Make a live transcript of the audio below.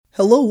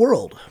Hello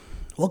world.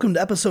 Welcome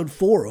to episode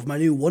 4 of my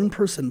new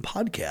one-person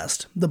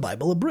podcast, The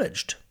Bible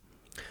Abridged.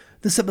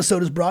 This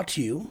episode is brought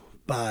to you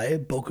by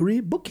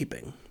Bokari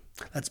Bookkeeping.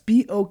 That's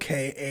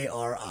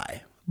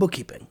B-O-K-A-R-I,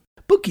 Bookkeeping.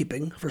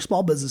 Bookkeeping for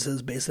small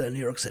businesses based in New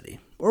York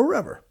City, or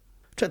wherever.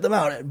 Check them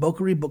out at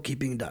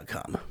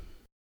bokaribookkeeping.com.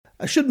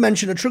 I should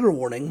mention a trigger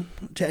warning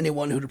to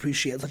anyone who'd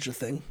appreciate such a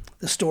thing.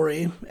 This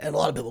story, and a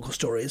lot of biblical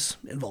stories,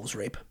 involves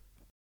rape.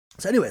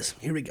 So anyways,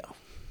 here we go.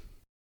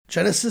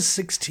 Genesis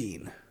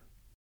 16.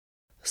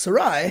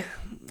 Sarai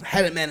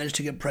hadn't managed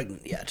to get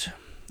pregnant yet,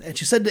 and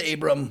she said to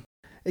Abram,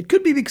 "It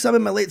could be because I'm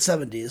in my late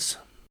 70s.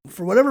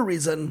 For whatever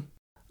reason,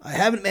 I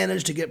haven't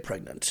managed to get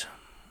pregnant.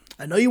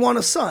 I know you want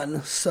a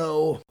son,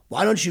 so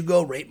why don't you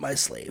go rape my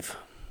slave?"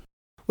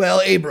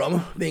 Well,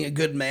 Abram, being a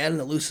good man in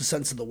the loosest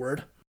sense of the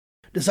word,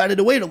 decided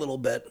to wait a little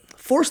bit,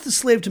 force the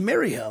slave to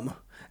marry him,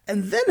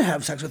 and then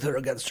have sex with her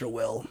against her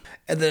will,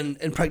 and then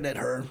impregnate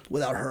her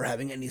without her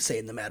having any say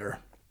in the matter.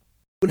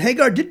 When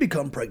Hagar did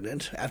become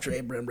pregnant after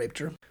Abraham raped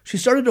her, she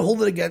started to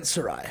hold it against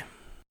Sarai.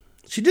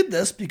 She did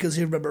this because,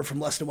 you remember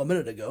from less than 1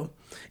 minute ago,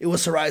 it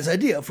was Sarai's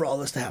idea for all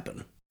this to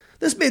happen.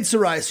 This made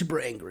Sarai super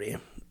angry,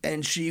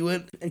 and she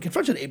went and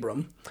confronted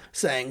Abram,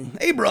 saying,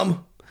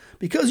 "Abram,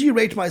 because you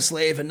raped my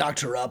slave and knocked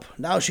her up,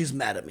 now she's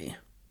mad at me."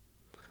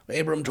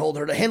 Abram told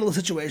her to handle the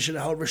situation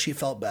however she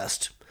felt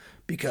best,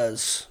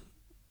 because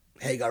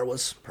Hagar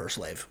was her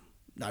slave,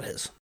 not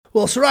his.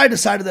 Well, Sarai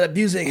decided that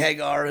abusing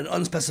Hagar in an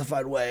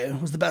unspecified way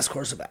was the best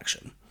course of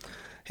action.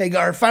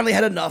 Hagar finally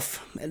had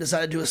enough and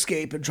decided to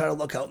escape and try to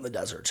look out in the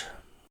desert.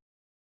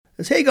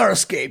 As Hagar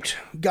escaped,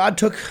 God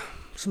took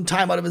some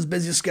time out of his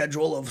busy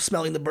schedule of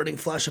smelling the burning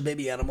flesh of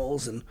baby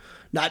animals and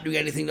not doing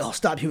anything to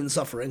stop human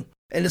suffering,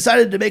 and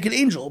decided to make an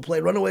angel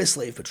play runaway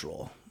slave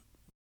patrol.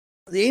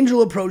 The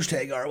angel approached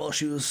Hagar while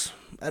she was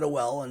at a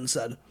well and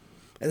said,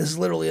 and this is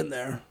literally in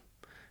there,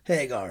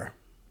 "Hagar,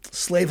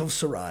 slave of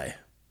Sarai,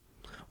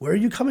 where are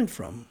you coming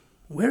from?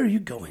 Where are you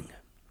going?"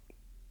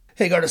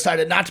 Hagar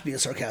decided not to be a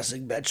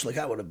sarcastic bitch like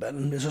I would have been,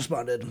 and just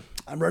responded,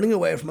 "I'm running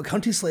away from a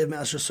cunty slave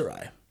master,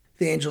 Sarai."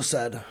 The angel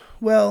said,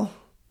 "Well,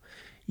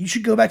 you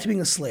should go back to being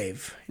a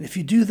slave, and if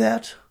you do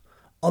that,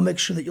 I'll make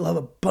sure that you'll have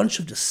a bunch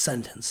of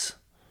descendants."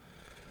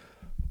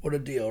 What a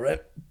deal,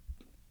 right?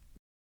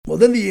 Well,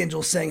 then the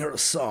angel sang her a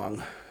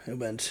song. It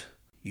went,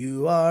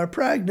 "You are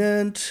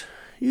pregnant,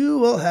 you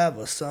will have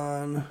a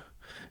son.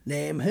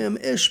 Name him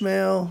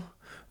Ishmael,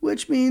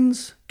 which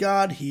means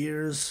God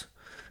hears.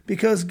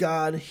 Because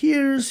God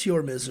hears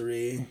your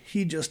misery,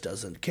 he just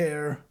doesn't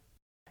care.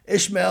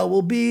 Ishmael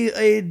will be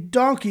a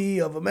donkey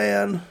of a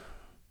man."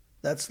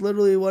 That's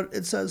literally what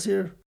it says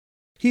here.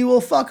 "He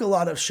will fuck a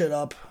lot of shit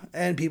up,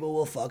 and people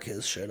will fuck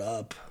his shit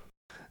up."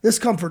 This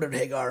comforted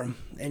Hagar,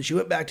 and she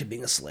went back to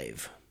being a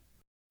slave.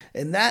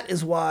 And that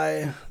is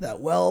why that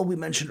well we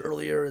mentioned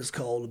earlier is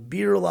called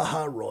Bir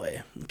Laha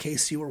Roy, in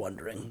case you were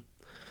wondering.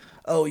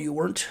 Oh, you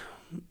weren't?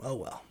 Oh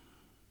well.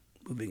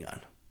 Moving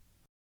on.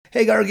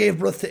 Hagar gave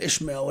birth to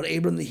Ishmael when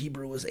Abram the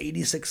Hebrew was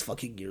 86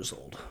 fucking years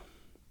old.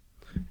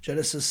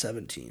 Genesis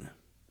 17.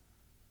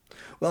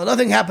 Well,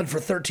 nothing happened for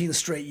 13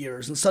 straight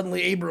years, and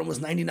suddenly Abram was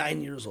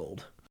 99 years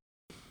old.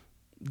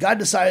 God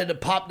decided to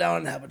pop down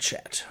and have a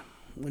chat.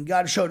 When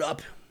God showed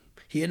up,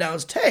 he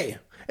announced, "Hey,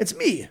 it's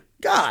me,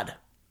 God."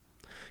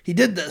 He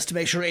did this to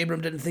make sure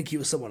Abram didn't think he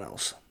was someone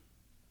else.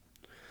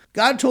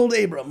 God told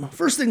Abram,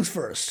 first things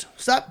first,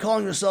 stop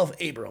calling yourself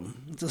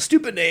Abram. It's a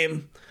stupid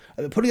name.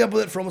 I've been putting up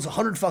with it for almost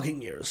 100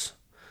 fucking years.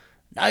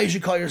 Now you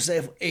should call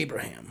yourself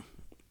Abraham.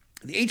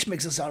 The H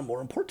makes it sound more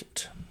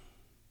important.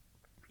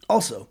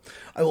 Also,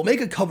 I will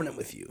make a covenant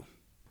with you.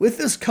 With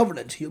this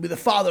covenant, you'll be the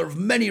father of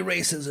many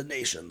races and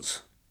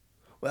nations.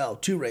 Well,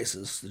 2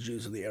 races, the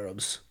Jews and the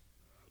Arabs.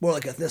 More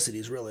like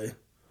ethnicities, really. As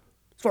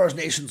far as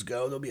nations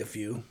go, there'll be a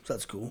few, so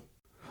that's cool.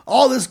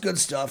 All this good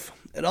stuff,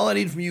 and all I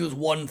need from you is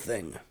one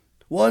thing.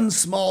 One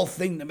small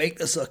thing to make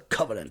this a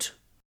covenant.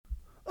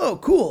 "Oh,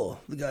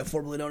 cool," the guy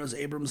formerly known as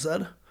Abram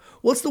said.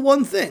 "What's the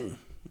one thing?"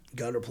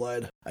 God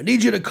replied, "I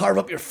need you to carve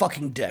up your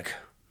fucking dick.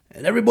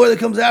 And every boy that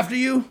comes after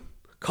you,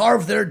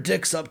 carve their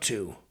dicks up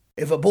too.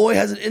 If a boy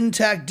has an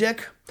intact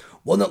dick,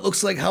 one that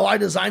looks like how I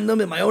designed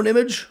them in my own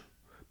image,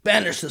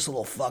 banish this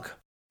little fuck.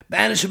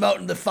 Banish him out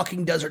in the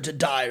fucking desert to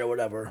die or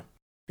whatever.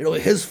 It'll be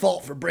his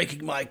fault for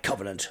breaking my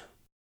covenant."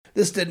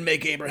 This didn't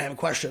make Abraham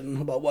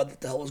question about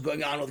what the hell was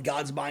going on with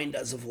God's mind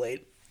as of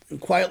late, and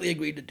quietly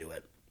agreed to do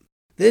it.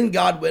 Then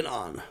God went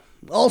on.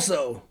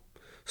 "Also,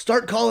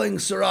 start calling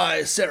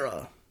Sarai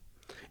Sarah.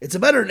 It's a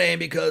better name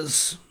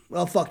because,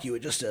 well, fuck you, it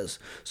just is.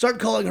 Start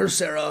calling her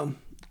Sarah,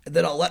 and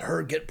then I'll let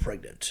her get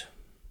pregnant."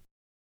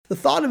 The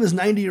thought of his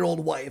 90-year-old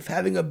wife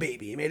having a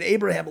baby made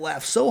Abraham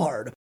laugh so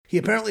hard, he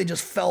apparently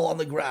just fell on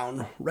the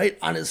ground, right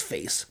on his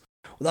face,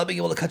 without being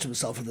able to catch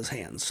himself with his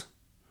hands.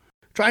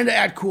 Trying to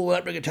act cool and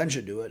not bring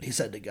attention to it, he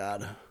said to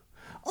God,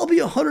 "I'll be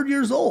 100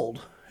 years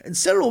old, and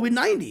Sarah will be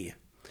 90.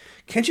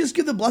 Can't you just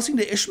give the blessing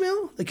to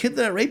Ishmael, the kid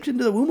that I raped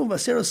into the womb of a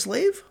Sarah's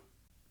slave?"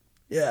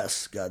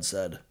 "Yes," God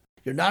said.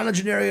 "Your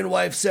nonagenarian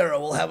wife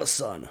Sarah will have a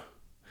son.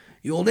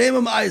 You will name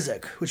him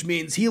Isaac, which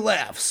means he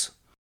laughs,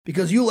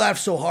 because you laughed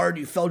so hard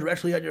you fell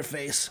directly on your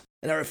face,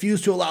 and I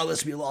refuse to allow this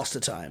to be lost to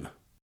time.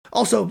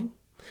 Also,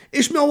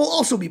 Ishmael will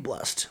also be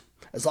blessed,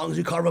 as long as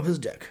you carve up his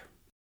dick.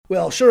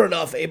 Well, sure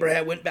enough,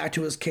 Abraham went back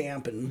to his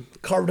camp and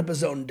carved up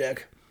his own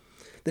dick.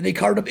 Then he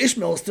carved up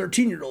Ishmael's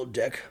 13-year-old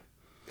dick.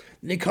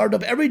 Then he carved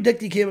up every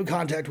dick he came in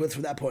contact with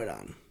from that point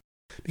on.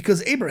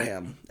 Because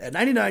Abraham, at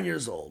 99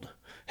 years old,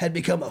 had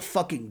become a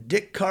fucking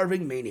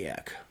dick-carving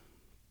maniac.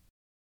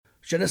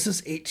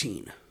 Genesis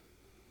 18.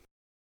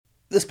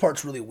 This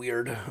part's really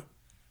weird.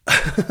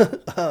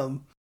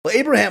 Well,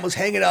 Abraham was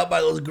hanging out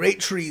by those great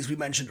trees we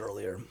mentioned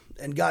earlier,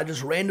 and God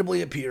just randomly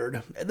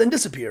appeared and then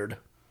disappeared.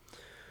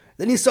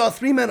 Then he saw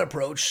 3 men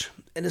approach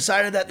and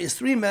decided that these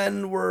 3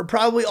 men were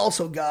probably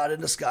also God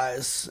in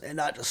disguise and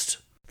not just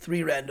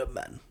 3 random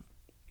men.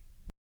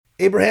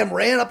 Abraham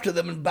ran up to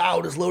them and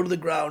bowed as low to the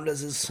ground as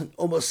his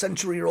almost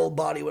century-year-old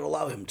body would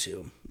allow him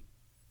to.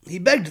 He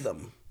begged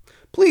them,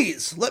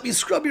 "Please, let me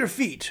scrub your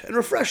feet and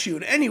refresh you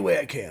in any way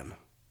I can."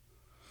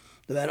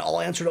 The men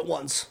all answered at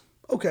once,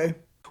 "Okay,"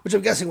 which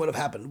I'm guessing would have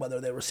happened whether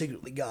they were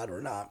secretly God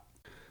or not.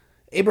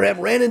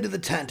 Abraham ran into the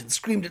tent and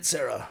screamed at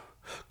Sarah,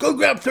 "Go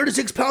grab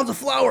 36 pounds of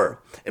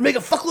flour and make a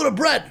fuckload of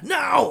bread,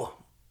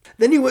 now!"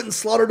 Then he went and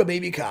slaughtered a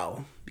baby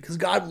cow, because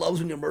God loves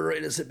when you murder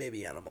innocent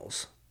baby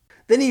animals.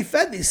 Then he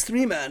fed these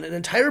 3 men an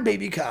entire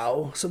baby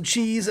cow, some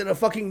cheese, and a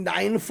fucking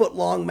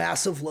 9-foot-long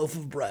massive loaf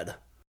of bread.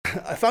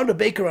 I found a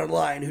baker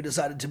online who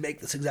decided to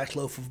make this exact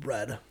loaf of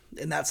bread,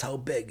 and that's how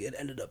big it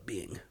ended up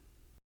being.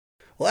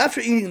 Well, after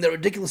eating their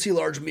ridiculously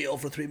large meal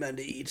for 3 men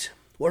to eat,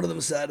 one of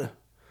them said,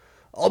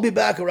 "I'll be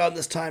back around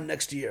this time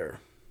next year.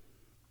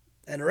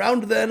 And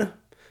around then,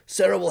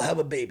 Sarah will have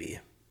a baby."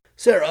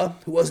 Sarah,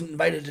 who wasn't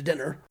invited to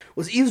dinner,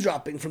 was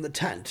eavesdropping from the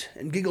tent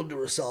and giggled to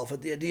herself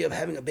at the idea of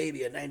having a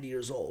baby at 90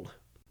 years old.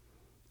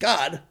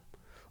 God,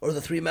 or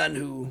the 3 men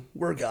who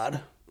were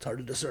God, it's hard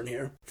to discern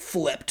here,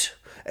 flipped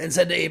and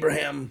said to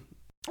Abraham,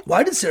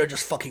 "Why did Sarah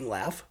just fucking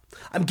laugh?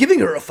 I'm giving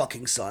her a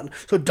fucking son,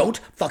 so don't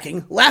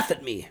fucking laugh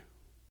at me."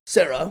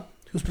 Sarah,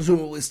 who's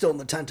presumably still in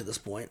the tent at this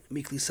point,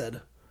 meekly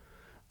said,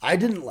 "I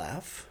didn't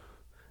laugh."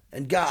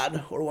 And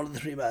God, or one of the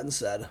 3 men,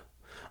 said,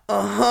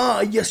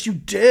 Yes you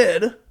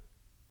did."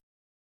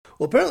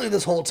 Well, apparently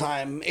this whole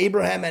time,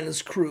 Abraham and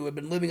his crew had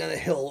been living on a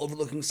hill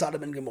overlooking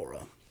Sodom and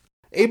Gomorrah.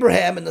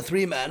 Abraham and the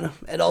 3 men,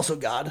 and also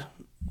God,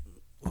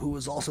 who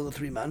was also the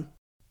 3 men,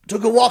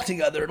 took a walk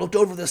together and looked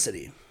over the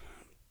city.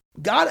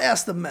 God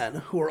asked the men,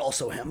 who were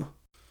also him,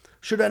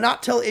 "Should I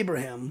not tell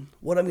Abraham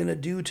what I'm going to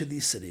do to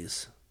these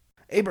cities?"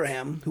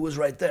 Abraham, who was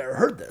right there,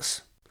 heard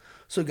this,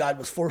 so God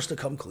was forced to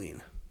come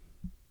clean.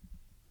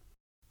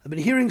 "I've been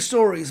hearing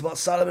stories about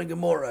Sodom and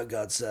Gomorrah,"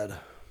 God said.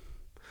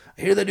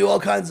 "I hear they do all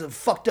kinds of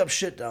fucked up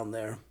shit down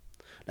there,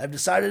 and I've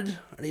decided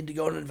I need to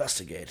go and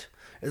investigate,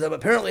 as I'm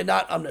apparently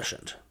not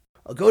omniscient.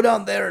 I'll go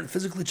down there and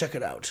physically check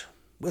it out,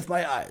 with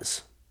my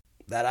eyes.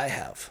 That I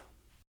have."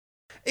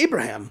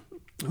 Abraham,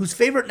 whose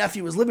favorite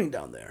nephew was living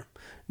down there,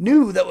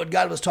 knew that what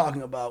God was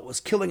talking about was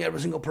killing every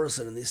single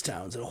person in these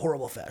towns in a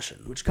horrible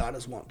fashion, which God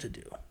is wont to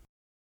do.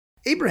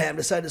 Abraham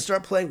decided to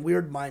start playing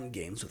weird mind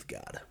games with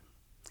God.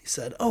 He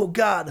said, "Oh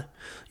God,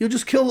 you'll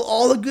just kill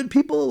all the good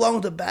people along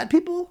with the bad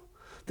people?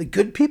 The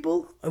good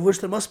people, of which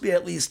there must be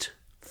at least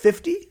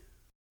 50?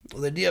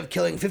 Well, the idea of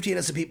killing 50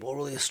 innocent people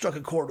really struck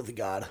a chord with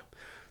God.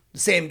 The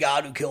same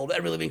God who killed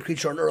every living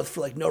creature on earth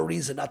for no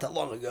reason not that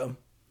long ago.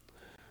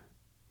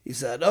 He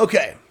said,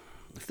 "Okay,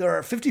 if there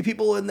are 50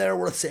 people in there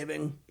worth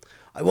saving,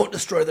 I won't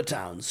destroy the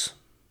towns,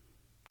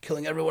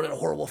 killing everyone in a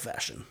horrible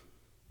fashion."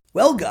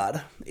 "Well,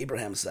 God,"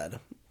 Abraham said,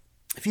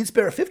 "if you'd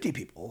spare 50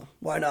 people,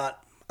 why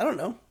not,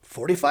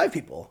 45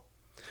 people?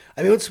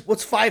 I mean,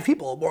 what's 5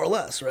 people, more or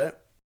less, right?"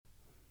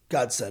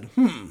 God said,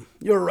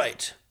 "You're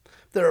right.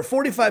 If there are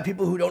 45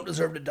 people who don't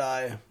deserve to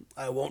die,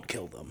 I won't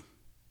kill them."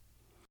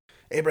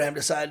 Abraham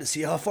decided to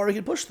see how far he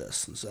could push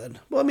this and said,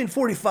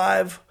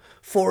 45,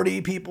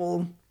 40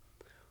 people,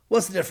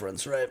 what's the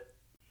difference, right?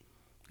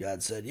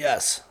 God said,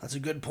 "Yes, that's a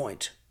good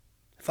point.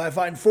 If I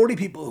find 40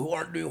 people who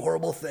aren't doing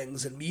horrible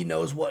things and me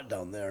knows what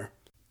down there,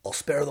 I'll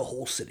spare the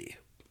whole city."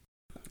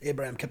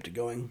 Abraham kept it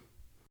going.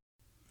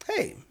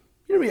 "Hey,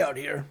 hear me out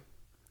here.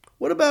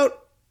 What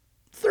about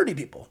 30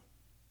 people?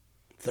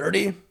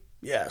 30?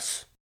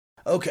 Yes.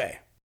 Okay,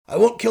 I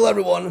won't kill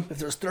everyone if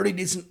there's 30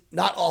 decent,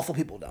 not awful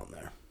people down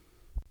there."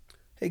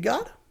 "Hey,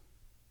 God,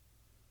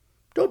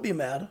 don't be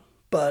mad,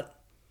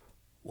 but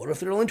what if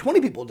there are only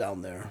 20 people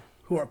down there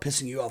who aren't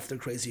pissing you off with their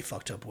crazy,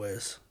 fucked up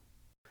ways?"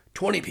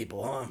 20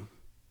 people, huh?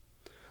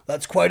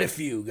 That's quite a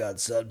few, God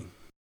said.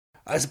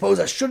 I suppose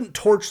I shouldn't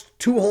torch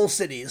 2 whole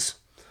cities,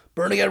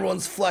 burning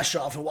everyone's flesh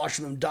off and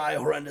watching them die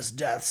horrendous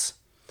deaths,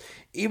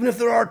 even if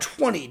there are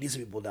 20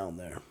 decent people down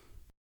there.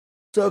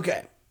 So,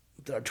 okay,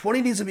 if there are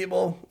 20 decent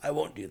people, I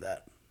won't do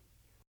that.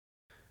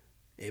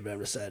 Abraham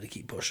decided to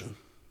keep pushing.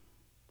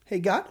 "Hey,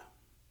 God,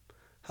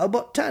 how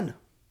about 10?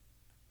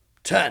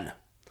 10.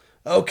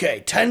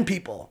 Okay, 10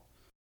 people.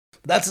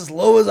 That's as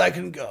low as I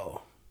can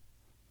go."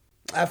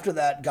 After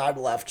that, God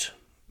left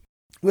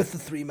with the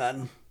 3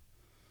 men,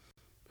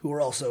 who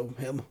were also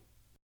him.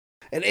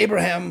 And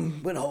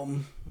Abraham went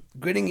home,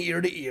 grinning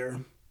ear to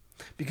ear,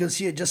 because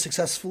he had just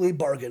successfully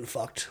bargain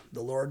fucked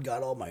the Lord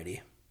God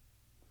Almighty.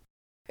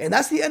 And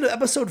that's the end of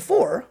episode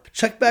 4.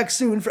 Check back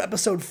soon for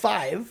episode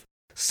 5,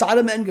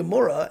 Sodom and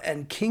Gomorrah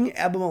and King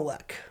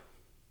Abimelech.